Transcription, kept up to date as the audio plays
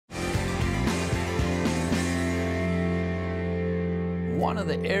one of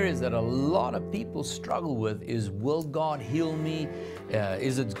the areas that a lot of people struggle with is, will God heal me?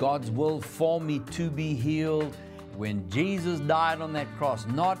 Is it God's will for me to be healed? When Jesus died on that cross,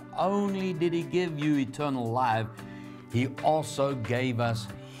 not only did He give you eternal life, He also gave us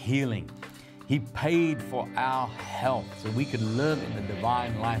healing. He paid for our health so we could live in the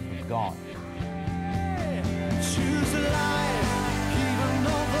divine life of God. Choose life, even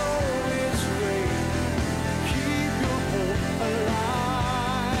although it's rain. Keep your hope alive.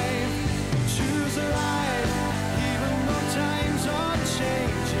 Choose life, even though times are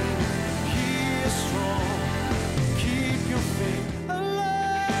changing. He is strong. Keep your faith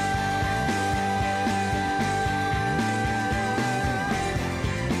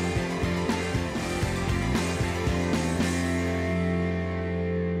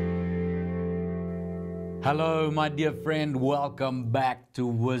Hello, my dear friend. Welcome back to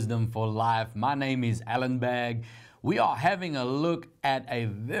Wisdom for Life. My name is Allan Bagg. We are having a look at a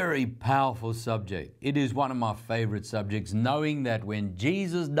very powerful subject. It is one of my favorite subjects, knowing that when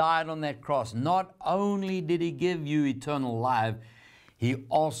Jesus died on that cross, not only did He give you eternal life, He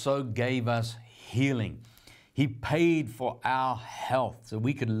also gave us healing. He paid for our health so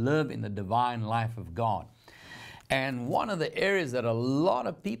we could live in the divine life of God. And one of the areas that a lot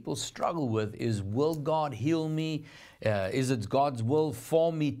of people struggle with is, will God heal me? Is it God's will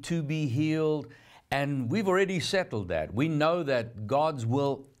for me to be healed? And we've already settled that. We know that God's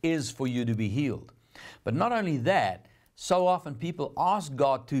will is for you to be healed. But not only that, so often people ask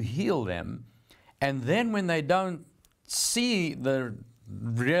God to heal them, and then when they don't see the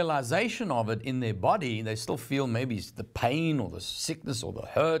realization of it in their body, they still feel maybe it's the pain or the sickness or the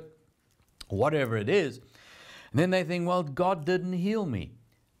hurt, whatever it is. And then they think, well, God didn't heal me.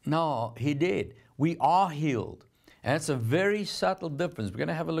 No, He did. We are healed. And it's a very subtle difference. We're going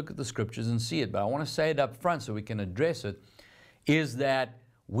to have a look at the scriptures and see it, but I want to say it up front so we can address it, is that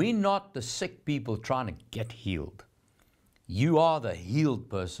we're not the sick people trying to get healed. You are the healed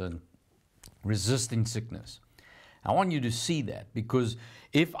person resisting sickness. I want you to see that, because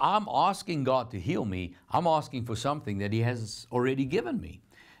if I'm asking God to heal me, I'm asking for something that He has already given me.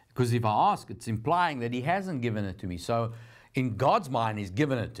 Because if I ask, it's implying that He hasn't given it to me. So in God's mind, He's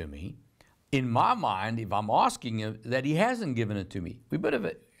given it to me. In my mind, if I'm asking Him, that He hasn't given it to me. We're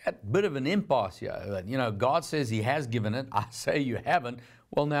a bit of an impasse here. You know, God says He has given it. I say you haven't.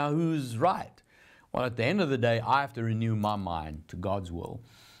 Well, now who's right? Well, at the end of the day, I have to renew my mind to God's will.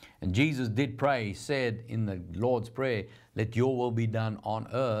 And Jesus did pray. He said in the Lord's Prayer, let your will be done on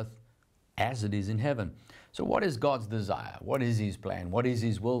earth as it is in heaven. So what is God's desire? What is His plan? What is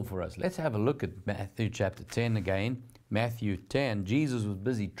His will for us? Let's have a look at Matthew chapter 10 again. Matthew 10, Jesus was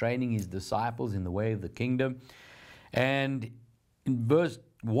busy training His disciples in the way of the kingdom. And in verse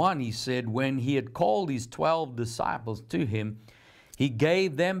 1, He said, when He had called His 12 disciples to Him, He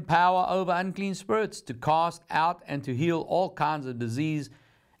gave them power over unclean spirits to cast out and to heal all kinds of disease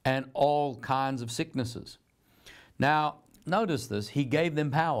and all kinds of sicknesses. Now, notice this. He gave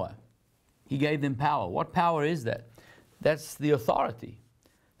them power. He gave them power. What power is that? That's the authority.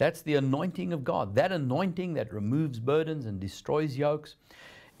 That's the anointing of God. That anointing that removes burdens and destroys yokes.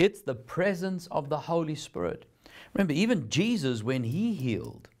 It's the presence of the Holy Spirit. Remember, even Jesus, when He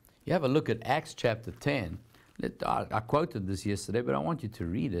healed, you have a look at Acts chapter 10. I quoted this yesterday, but I want you to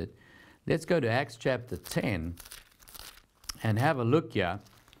read it. Let's go to Acts chapter 10 and have a look here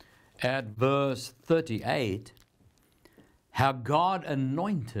at verse 38. How God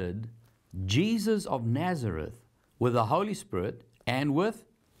anointed Jesus of Nazareth with the Holy Spirit and with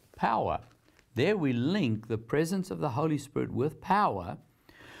power. There we link the presence of the Holy Spirit with power,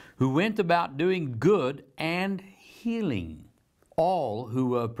 who went about doing good and healing all who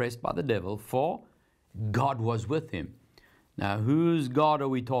were oppressed by the devil, for God was with Him. Now, whose God are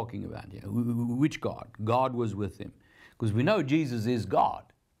we talking about here? Which God? God was with Him. Because we know Jesus is God.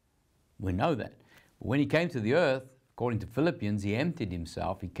 We know that. But when He came to the earth, according to Philippians, He emptied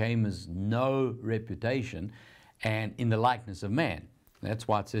Himself. He came as no reputation and in the likeness of man. That's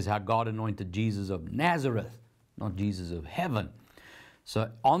why it says how God anointed Jesus of Nazareth, not Jesus of heaven. So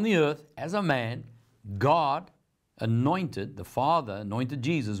on the earth, as a man, God anointed, the Father anointed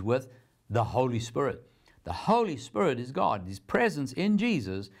Jesus with the Holy Spirit. The Holy Spirit is God. His presence in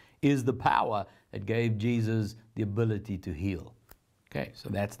Jesus is the power that gave Jesus the ability to heal. Okay, so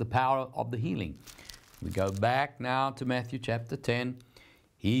that's the power of the healing. We go back now to Matthew chapter 10.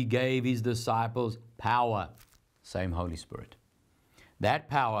 He gave His disciples power, same Holy Spirit. That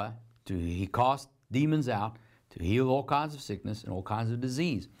power He cast demons out, to heal all kinds of sickness and all kinds of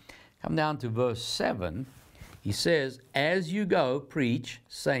disease. Come down to verse 7. He says, as you go, preach,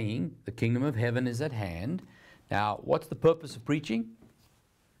 saying, the kingdom of heaven is at hand. Now, what's the purpose of preaching?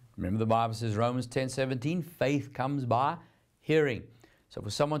 Remember the Bible says, Romans 10:17, faith comes by hearing. So for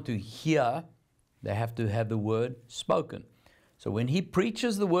someone to hear, they have to have the word spoken. So when he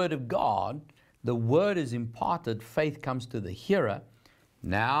preaches the word of God, the word is imparted, faith comes to the hearer.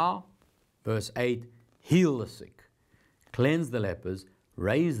 Now, verse 8, heal the sick, cleanse the lepers,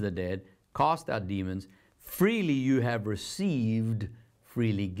 raise the dead, cast out demons. Freely you have received,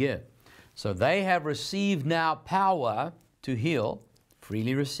 freely give. So they have received now power to heal,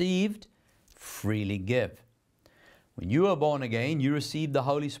 freely received, freely give. When you are born again, you received the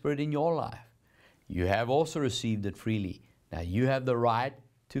Holy Spirit in your life. You have also received it freely. Now you have the right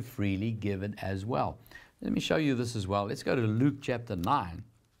to freely give it as well. Let me show you this as well. Let's go to Luke chapter 9.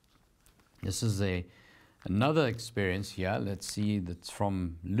 This is another experience here. Let's see, that's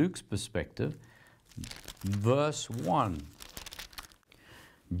from Luke's perspective. Verse 1.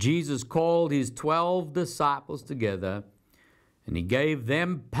 Jesus called his 12 disciples together, and he gave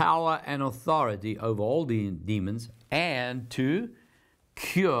them power and authority over all the demons and to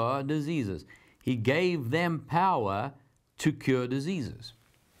cure diseases. He gave them power to cure diseases.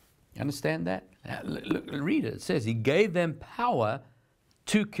 You understand that? Look, read it. It says he gave them power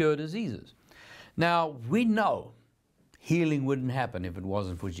to cure diseases. Now, we know healing wouldn't happen if it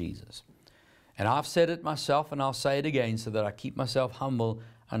wasn't for Jesus. And I've said it myself, and I'll say it again so that I keep myself humble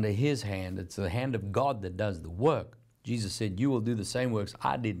under his hand. It's the hand of God that does the work. Jesus said, you will do the same works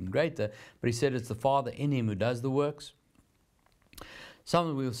I did and greater. But he said it's the Father in him who does the works.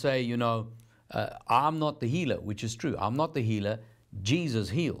 Some will say, you know, I'm not the healer, which is true. I'm not the healer. Jesus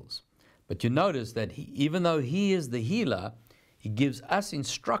heals. But you notice that even though he is the healer, he gives us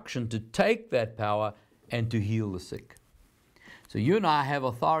instruction to take that power and to heal the sick. So you and I have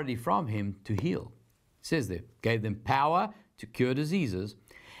authority from him to heal. It says there, gave them power to cure diseases,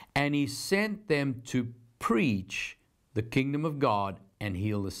 and he sent them to preach the kingdom of God and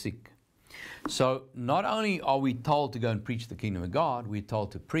heal the sick. So not only are we told to go and preach the kingdom of God, we're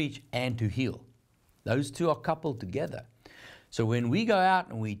told to preach and to heal. Those two are coupled together. So when we go out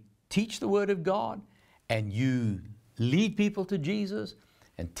and we teach the word of God, and you lead people to Jesus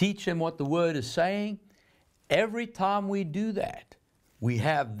and teach them what the word is saying, every time we do that, we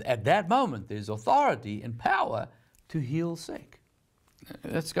have, at that moment, there's authority and power to heal sick.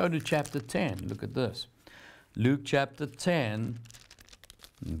 Let's go to chapter 10. Look at this. Luke chapter 10,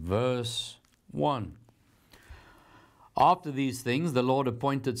 verse 1. After these things, the Lord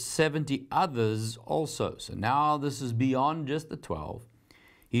appointed 70 others also. So now this is beyond just the 12.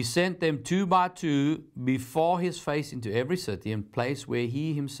 He sent them 2 by 2 before his face into every city and place where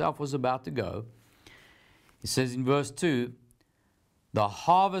he himself was about to go. He says in verse 2, the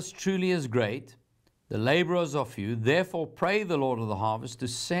harvest truly is great, the laborers are few. Therefore pray the Lord of the harvest to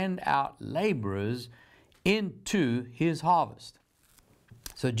send out laborers into his harvest.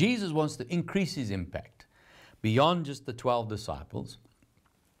 So Jesus wants to increase his impact beyond just the 12 disciples.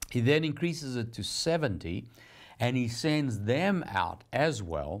 He then increases it to 70, and he sends them out as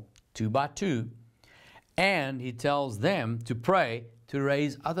well, 2 by 2, and he tells them to pray to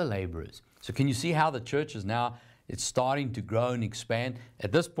raise other laborers. So can you see how the church is now, it's starting to grow and expand?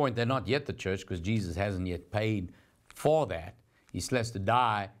 At this point, they're not yet the church because Jesus hasn't yet paid for that. He still has to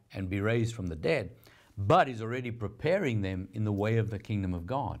die and be raised from the dead. But he's already preparing them in the way of the kingdom of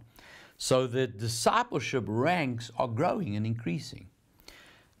God. So the discipleship ranks are growing and increasing.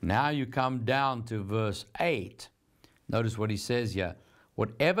 Now you come down to verse 8. Notice what he says here.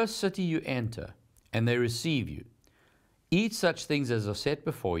 Whatever city you enter and they receive you, eat such things as are set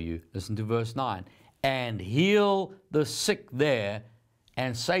before you. Listen to verse 9. And heal the sick there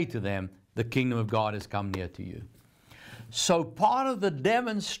and say to them, the kingdom of God has come near to you. So part of the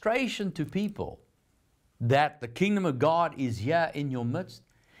demonstration to people that the kingdom of God is here in your midst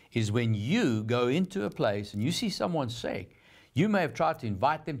is when you go into a place and you see someone sick. You may have tried to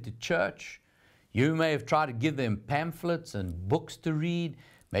invite them to church. You may have tried to give them pamphlets and books to read.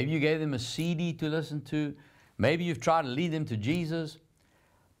 Maybe you gave them a CD to listen to. Maybe you've tried to lead them to Jesus.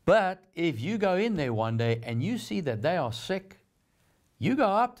 But if you go in there one day and you see that they are sick, you go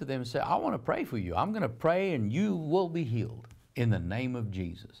up to them and say, I want to pray for you. I'm going to pray and you will be healed in the name of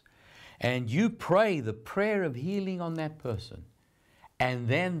Jesus. And you pray the prayer of healing on that person, and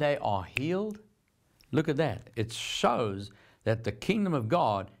then they are healed. Look at that. It shows that the kingdom of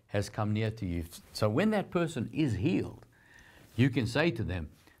God has come near to you. So when that person is healed, you can say to them,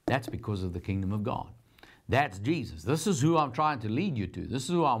 that's because of the kingdom of God. That's Jesus. This is who I'm trying to lead you to. This is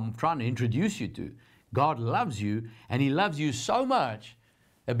who I'm trying to introduce you to. God loves you, and he loves you so much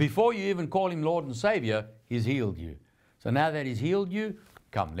that before you even call him Lord and Savior, he's healed you. So now that he's healed you,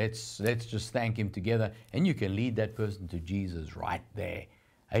 come, let's just thank him together, and you can lead that person to Jesus right there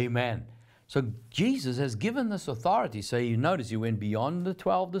Amen. So Jesus has given this authority. So you notice he went beyond the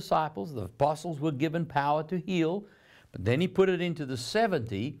 12 disciples. The apostles were given power to heal. But then he put it into the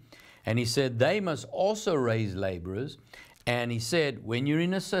 70. And he said they must also raise laborers. And he said, when you're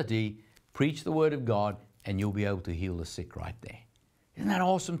in a city, preach the word of God and you'll be able to heal the sick right there. Isn't that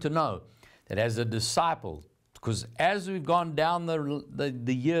awesome to know that as a disciple, because as we've gone down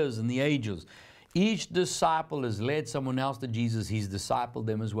the years and the ages, each disciple has led someone else to Jesus. He's discipled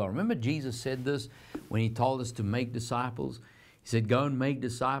them as well. Remember Jesus said this when he told us to make disciples? He said, go and make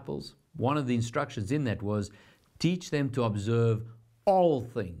disciples. One of the instructions in that was, teach them to observe all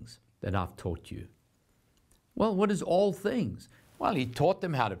things that I've taught you. Well, what is all things? Well, he taught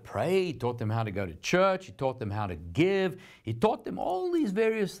them how to pray. He taught them how to go to church. He taught them how to give. He taught them all these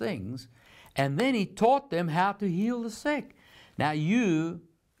various things. And then he taught them how to heal the sick. Now you,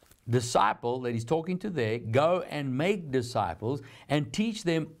 disciple that he's talking to there, go and make disciples and teach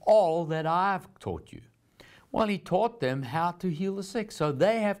them all that I've taught you. Well, he taught them how to heal the sick. So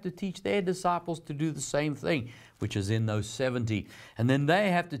they have to teach their disciples to do the same thing, which is in those 70. And then they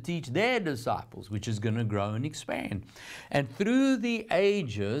have to teach their disciples, which is going to grow and expand. And through the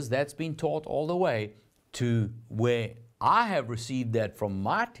ages, that's been taught all the way to where I have received that from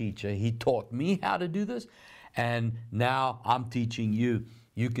my teacher. He taught me how to do this. And now I'm teaching you.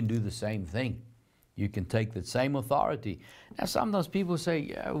 You can do the same thing. You can take the same authority. Now, sometimes people say,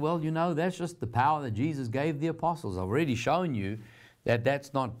 yeah, well, you know, that's just the power that Jesus gave the apostles. I've already shown you that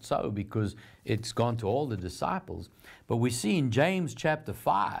that's not so because it's gone to all the disciples. But we see in James chapter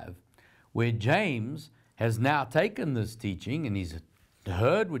 5, where James has now taken this teaching and he's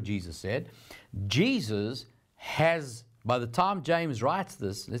heard what Jesus said. Jesus has, by the time James writes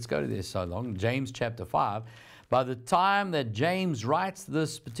this, let's go to this so long, James chapter 5, by the time that James writes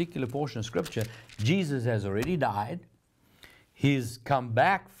this particular portion of Scripture, Jesus has already died. He's come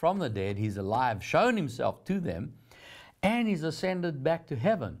back from the dead. He's alive, shown himself to them, and he's ascended back to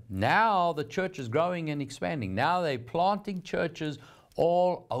heaven. Now the church is growing and expanding. Now they're planting churches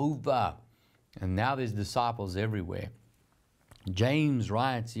all over. And now there's disciples everywhere. James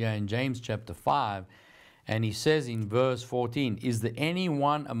writes here in James chapter 5, and he says in verse 14, is there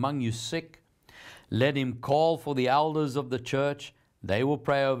anyone among you sick? Let him call for the elders of the church. They will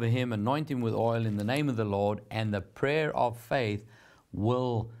pray over him, anoint him with oil in the name of the Lord, and the prayer of faith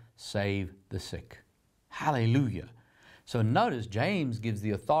will save the sick. Hallelujah. So notice James gives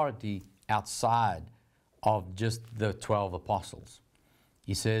the authority outside of just the 12 apostles.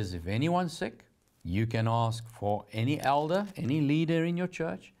 He says, if anyone's sick, you can ask for any elder, any leader in your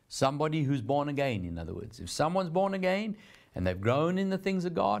church, somebody who's born again, in other words. If someone's born again and they've grown in the things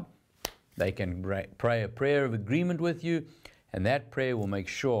of God, they can pray a prayer of agreement with you, and that prayer will make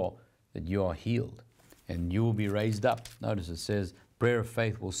sure that you are healed and you will be raised up. Notice it says, prayer of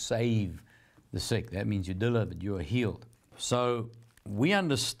faith will save the sick. That means you're delivered, you are healed. So we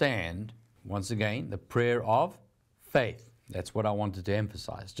understand, once again, the prayer of faith. That's what I wanted to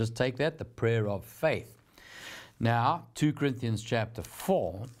emphasize. Just take that, the prayer of faith. Now, 2 Corinthians chapter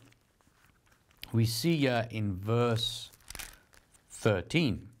 4, we see in verse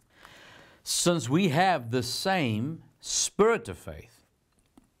 13, since we have the same spirit of faith.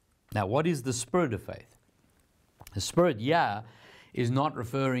 Now, what is the spirit of faith? The spirit, is not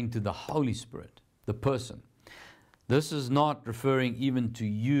referring to the Holy Spirit, the person. This is not referring even to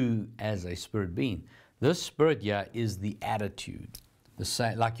you as a spirit being. This spirit, is the attitude. The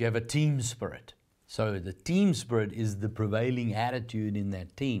same, like you have a team spirit. So the team spirit is the prevailing attitude in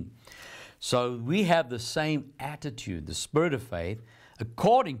that team. So we have the same attitude, the spirit of faith,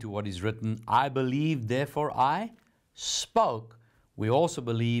 according to what is written, I believe, therefore I spoke. We also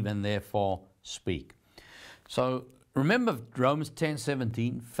believe and therefore speak. So remember Romans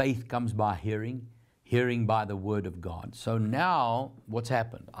 10:17, faith comes by hearing, hearing by the word of God. So now what's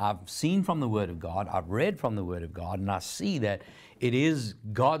happened? I've seen from the word of God, I've read from the word of God, and I see that it is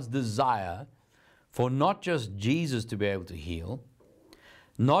God's desire for not just Jesus to be able to heal,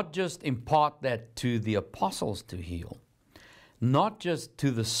 not just impart that to the apostles to heal, not just to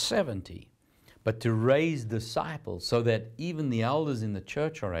the 70, but to raise disciples so that even the elders in the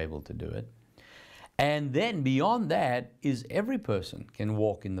church are able to do it. And then beyond that is every person can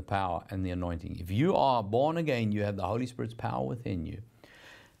walk in the power and the anointing. If you are born again, you have the Holy Spirit's power within you.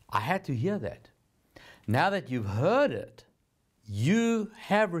 I had to hear that. Now that you've heard it, you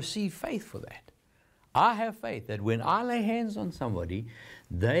have received faith for that. I have faith that when I lay hands on somebody,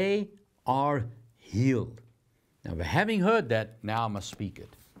 they are healed. Now, having heard that, now I must speak it.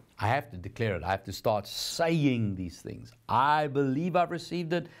 I have to declare it. I have to start saying these things. I believe I've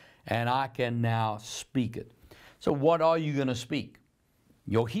received it, and I can now speak it. So what are you going to speak?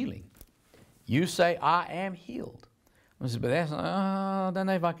 your healing. You say, I am healed. I said, but that's, I don't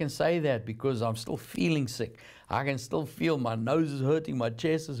know if I can say that because I'm still feeling sick. I can still feel my nose is hurting, my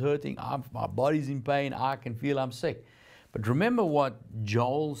chest is hurting, my body's in pain, I can feel I'm sick. But remember what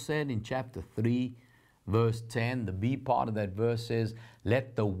Joel said in chapter 3, verse 10, the B part of that verse says,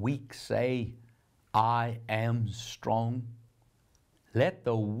 let the weak say, I am strong. Let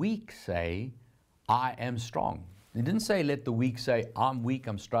the weak say, I am strong. He didn't say, let the weak say, I'm weak,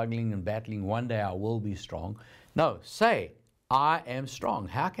 I'm struggling and battling, one day I will be strong. No, say, I am strong.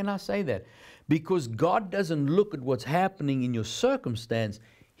 How can I say that? Because God doesn't look at what's happening in your circumstance.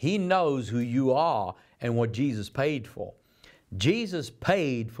 He knows who you are and what Jesus paid for. Jesus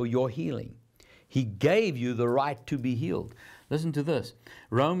paid for your healing. He gave you the right to be healed. Listen to this.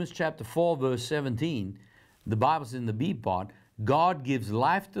 Romans chapter 4, verse 17, the Bible's in the B part, God gives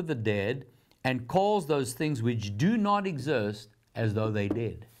life to the dead and calls those things which do not exist as though they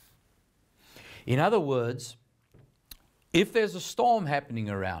did. In other words, if there's a storm happening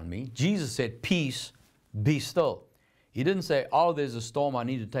around me, Jesus said, peace, be still. He didn't say, oh, there's a storm, I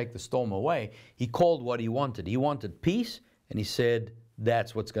need to take the storm away. He called what he wanted. He wanted peace, and he said,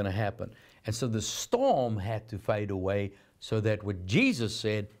 that's what's going to happen. And so the storm had to fade away so that what Jesus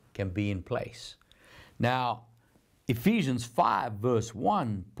said can be in place. Now, Ephesians 5, verse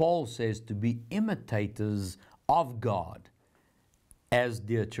 1, Paul says to be imitators of God as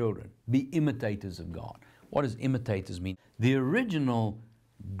dear children. Be imitators of God. What does imitators mean? The original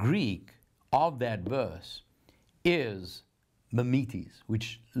Greek of that verse is mimetes,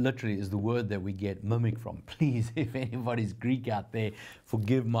 which literally is the word that we get mimic from. Please, if anybody's Greek out there,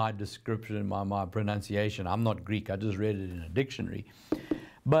 forgive my description, my pronunciation. I'm not Greek, I just read it in a dictionary.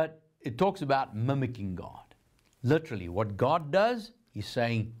 But it talks about mimicking God. Literally, what God does, He's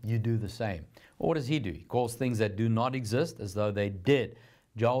saying you do the same. Well, what does He do? He calls things that do not exist as though they did.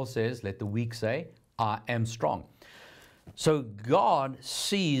 Joel says, let the weak say, I am strong. So God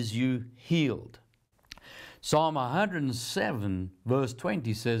sees you healed. Psalm 107 verse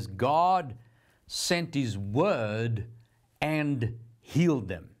 20 says, God sent His word and healed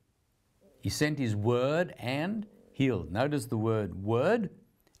them. He sent His word and healed. Notice the word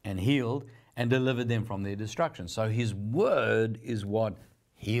and healed, and delivered them from their destruction. So His word is what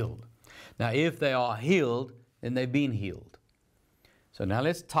healed. Now if they are healed, then they've been healed. So now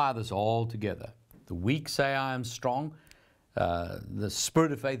let's tie this all together. The weak say, I am strong. The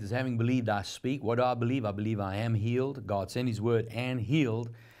spirit of faith is having believed, I speak. What do I believe? I believe I am healed. God sent His word and healed.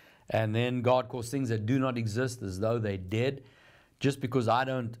 And then God calls things that do not exist as though they did. Just because I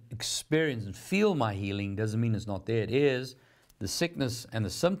don't experience and feel my healing doesn't mean it's not there. It is. The sickness and the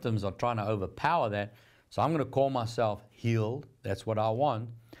symptoms are trying to overpower that. So I'm going to call myself healed. That's what I want.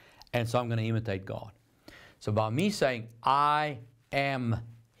 And so I'm going to imitate God. So by me saying, I am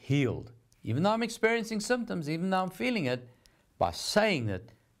healed, even though I'm experiencing symptoms, even though I'm feeling it, by saying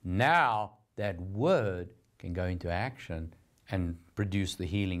it, now that word can go into action and produce the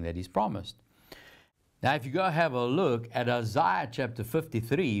healing that He's promised. Now, if you go have a look at Isaiah chapter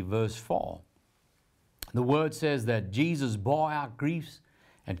 53, verse 4, the word says that Jesus bore our griefs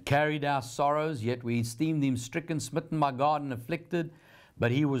and carried our sorrows, yet we esteemed Him stricken, smitten by God, and afflicted.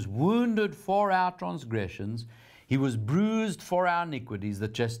 But He was wounded for our transgressions, He was bruised for our iniquities. The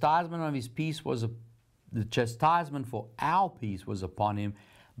chastisement of His peace was the chastisement for our peace was upon Him.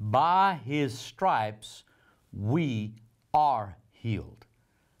 By His stripes we are healed.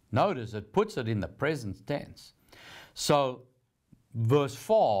 Notice it puts it in the present tense. So verse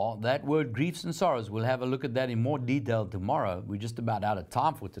 4, that word griefs and sorrows, we'll have a look at that in more detail tomorrow. We're just about out of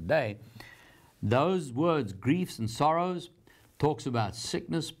time for today. Those words, griefs and sorrows, talks about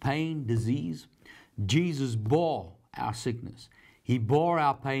sickness, pain, disease. Jesus bore our sickness. He bore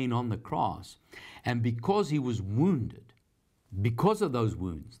our pain on the cross. And because He was wounded, because of those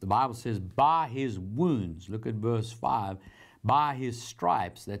wounds, the Bible says, by His wounds, look at verse 5, by His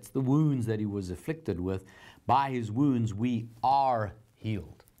stripes, that's the wounds that He was afflicted with, by His wounds we are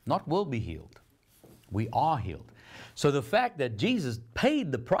healed. Not will be healed. We are healed. So the fact that Jesus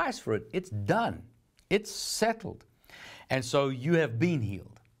paid the price for it, it's done. It's settled. And so you have been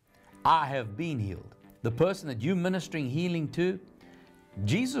healed. I have been healed. The person that you're ministering healing to,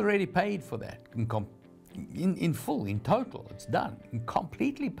 Jesus already paid for that in full, in total. It's done,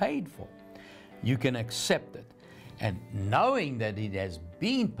 completely paid for. You can accept it. And knowing that it has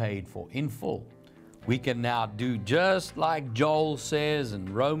been paid for in full, we can now do just like Joel says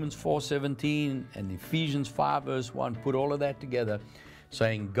in Romans 4:17 and Ephesians 5 verse 1, put all of that together,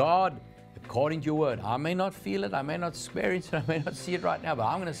 saying, God, according to your word, I may not feel it, I may not experience it, I may not see it right now, but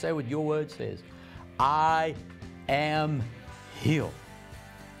I'm going to say what your word says. I am healed.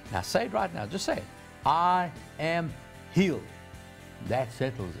 Now say it right now. Just say it. I am healed. That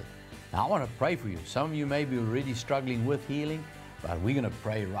settles it. Now I want to pray for you. Some of you may be already struggling with healing, but we're going to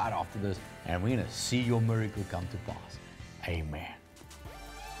pray right after this, and we're going to see your miracle come to pass. Amen.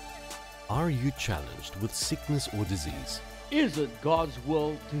 Are you challenged with sickness or disease? Is it God's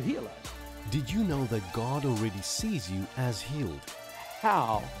will to heal us? Did you know that God already sees you as healed?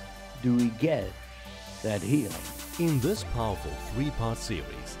 How do we get that healing? In this powerful 3-part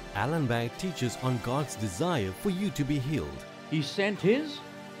series, Allan Bagg teaches on God's desire for you to be healed. He sent His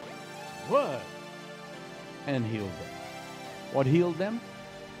Word and healed them. What healed them?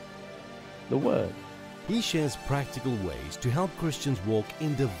 The Word. He shares practical ways to help Christians walk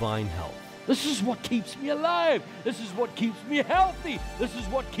in divine health. This is what keeps me alive. This is what keeps me healthy. This is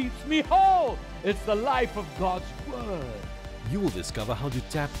what keeps me whole. It's the life of God's Word. You will discover how to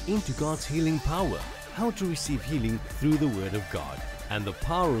tap into God's healing power, how to receive healing through the Word of God, and the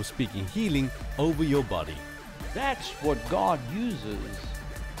power of speaking healing over your body. That's what God uses,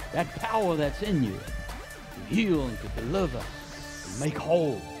 that power that's in you, to heal and to deliver and make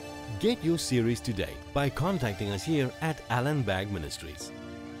whole. Get your series today by contacting us here at Allan Bagg Ministries.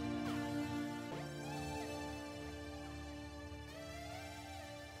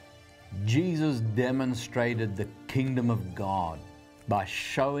 Jesus demonstrated the kingdom of God by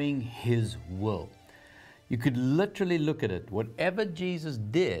showing His will. You could literally look at it. Whatever Jesus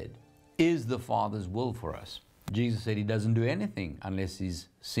did is the Father's will for us. Jesus said He doesn't do anything unless He's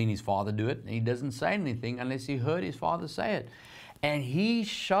seen His Father do it, and He doesn't say anything unless He heard His Father say it. And He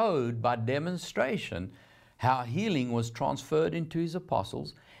showed by demonstration how healing was transferred into His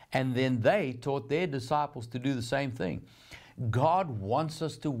apostles, and then they taught their disciples to do the same thing. God wants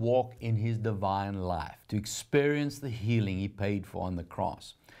us to walk in His divine life, to experience the healing He paid for on the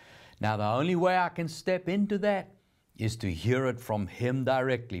cross. Now, the only way I can step into that is to hear it from Him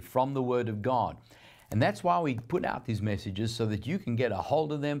directly, from the Word of God. And that's why we put out these messages, so that you can get a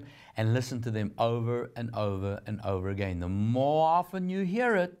hold of them and listen to them over and over and over again. The more often you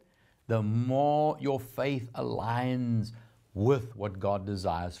hear it, the more your faith aligns with what God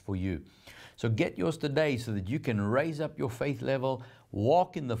desires for you. So get yours today so that you can raise up your faith level,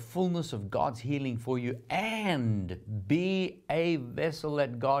 walk in the fullness of God's healing for you, and be a vessel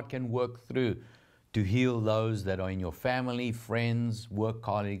that God can work through to heal those that are in your family, friends, work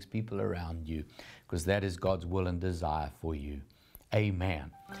colleagues, people around you, because that is God's will and desire for you.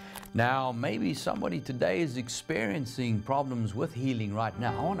 Amen. Now, maybe somebody today is experiencing problems with healing right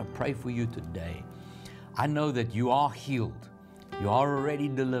now. I want to pray for you today. I know that you are healed. You are already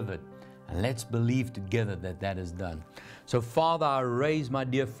delivered. And let's believe together that that is done. So, Father, I raise my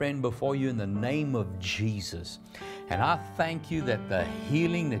dear friend before you in the name of Jesus. And I thank you that the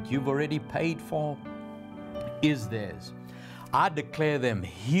healing that you've already paid for is theirs. I declare them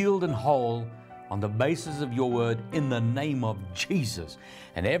healed and whole on the basis of your word in the name of Jesus.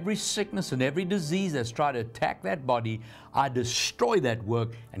 And every sickness and every disease that's tried to attack that body, I destroy that work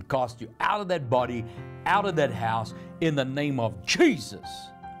and cast you out of that body, out of that house, in the name of Jesus.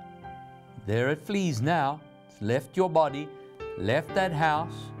 There it flees now. It's left your body, left that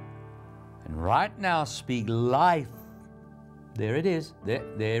house. And right now speak life. There it is.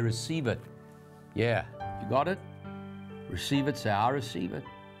 There, receive it. Yeah, you got it? Receive it. Say, I receive it.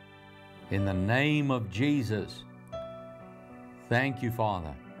 In the name of Jesus. Thank you,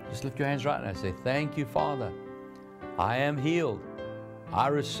 Father. Just lift your hands right now. Say, thank you, Father. I am healed. I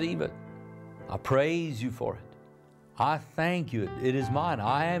receive it. I praise you for it. I thank you. It is mine.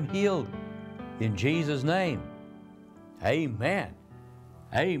 I am healed. In Jesus' name. Amen.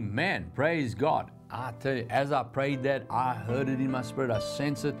 Amen. Praise God. I tell you, as I prayed that, I heard it in my spirit. I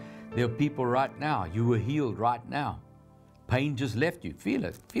sense it. There are people right now. You were healed right now. Pain just left you. Feel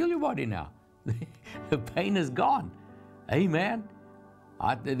it. Feel your body now. The pain is gone. Amen.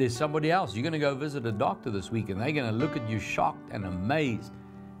 There's somebody else. You're going to go visit a doctor this week, and they're going to look at you shocked and amazed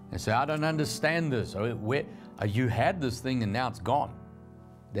and say, I don't understand this. You had this thing and now it's gone.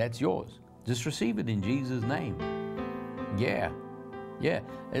 That's yours. Just receive it in Jesus' name. Yeah.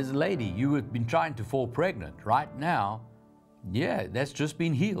 As a lady, you have been trying to fall pregnant. Right now, that's just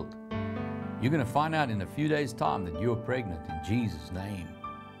been healed. You're going to find out in a few days' time that you're pregnant in Jesus' name.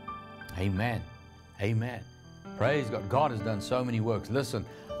 Amen. Amen. Praise God. God has done so many works. Listen,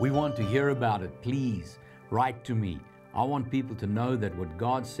 we want to hear about it. Please write to me. I want people to know that what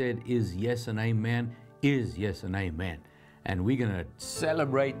God said is yes and amen, is yes and amen. And we're going to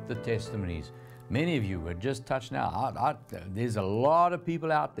celebrate the testimonies. Many of you were just touched now. There's a lot of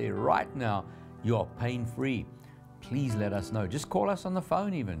people out there right now. You're pain-free. Please let us know. Just call us on the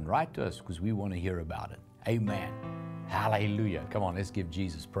phone even. Write to us because we want to hear about it. Amen. Hallelujah. Come on, let's give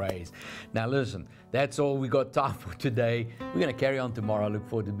Jesus praise. Now listen, that's all we got time for today. We're going to carry on tomorrow. I look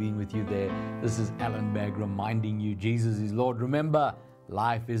forward to being with you there. This is Allan Bagg reminding you Jesus is Lord. Remember,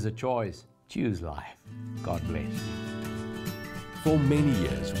 life is a choice. Choose life. God bless you. For many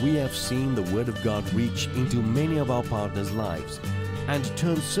years, we have seen the Word of God reach into many of our partners' lives and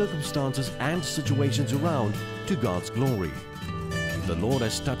turn circumstances and situations around to God's glory. If the Lord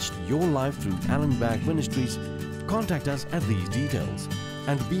has touched your life through Allan Bagg Ministries, contact us at these details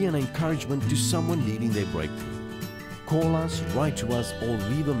and be an encouragement to someone needing their breakthrough. Call us, write to us, or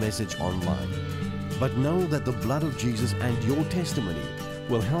leave a message online. But know that the blood of Jesus and your testimony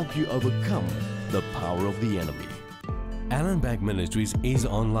will help you overcome the power of the enemy. Allan Bagg Ministries is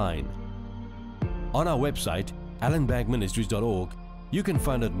online. On our website, allanbaggministries.org, you can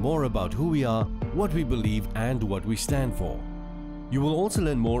find out more about who we are, what we believe, and what we stand for. You will also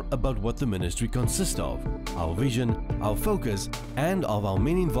learn more about what the ministry consists of, our vision, our focus, and of our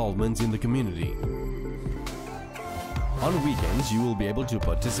many involvements in the community. On weekends, you will be able to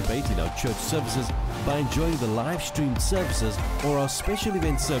participate in our church services by enjoying the live streamed services or our special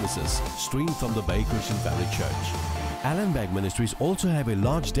event services streamed from the Bay Christian Family Church. Allan Bagg Ministries also have a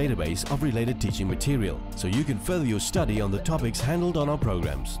large database of related teaching material, so you can further your study on the topics handled on our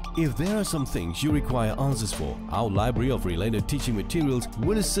programs. If there are some things you require answers for, our library of related teaching materials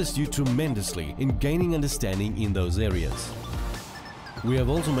will assist you tremendously in gaining understanding in those areas. We have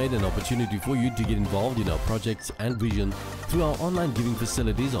also made an opportunity for you to get involved in our projects and vision through our online giving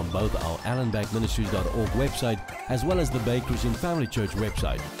facilities on both our allanbaggministries.org website as well as the Bay Christian Family Church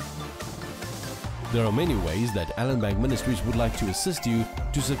website. There are many ways that Allan Bagg Ministries would like to assist you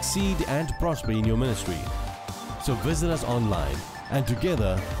to succeed and prosper in your ministry. So visit us online, and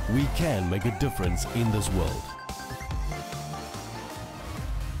together we can make a difference in this world.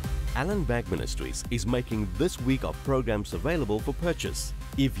 Allan Bagg Ministries is making this week of programs available for purchase.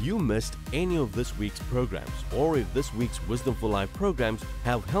 If you missed any of this week's programs, or if this week's Wisdom for Life programs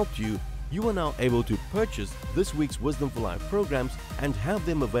have helped you, you are now able to purchase this week's Wisdom for Life programs and have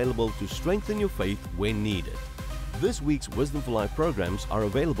them available to strengthen your faith when needed. This week's Wisdom for Life programs are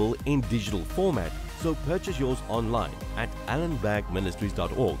available in digital format, so purchase yours online at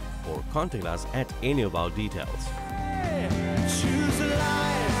allanbaggministries.org or contact us at any of our details. Choose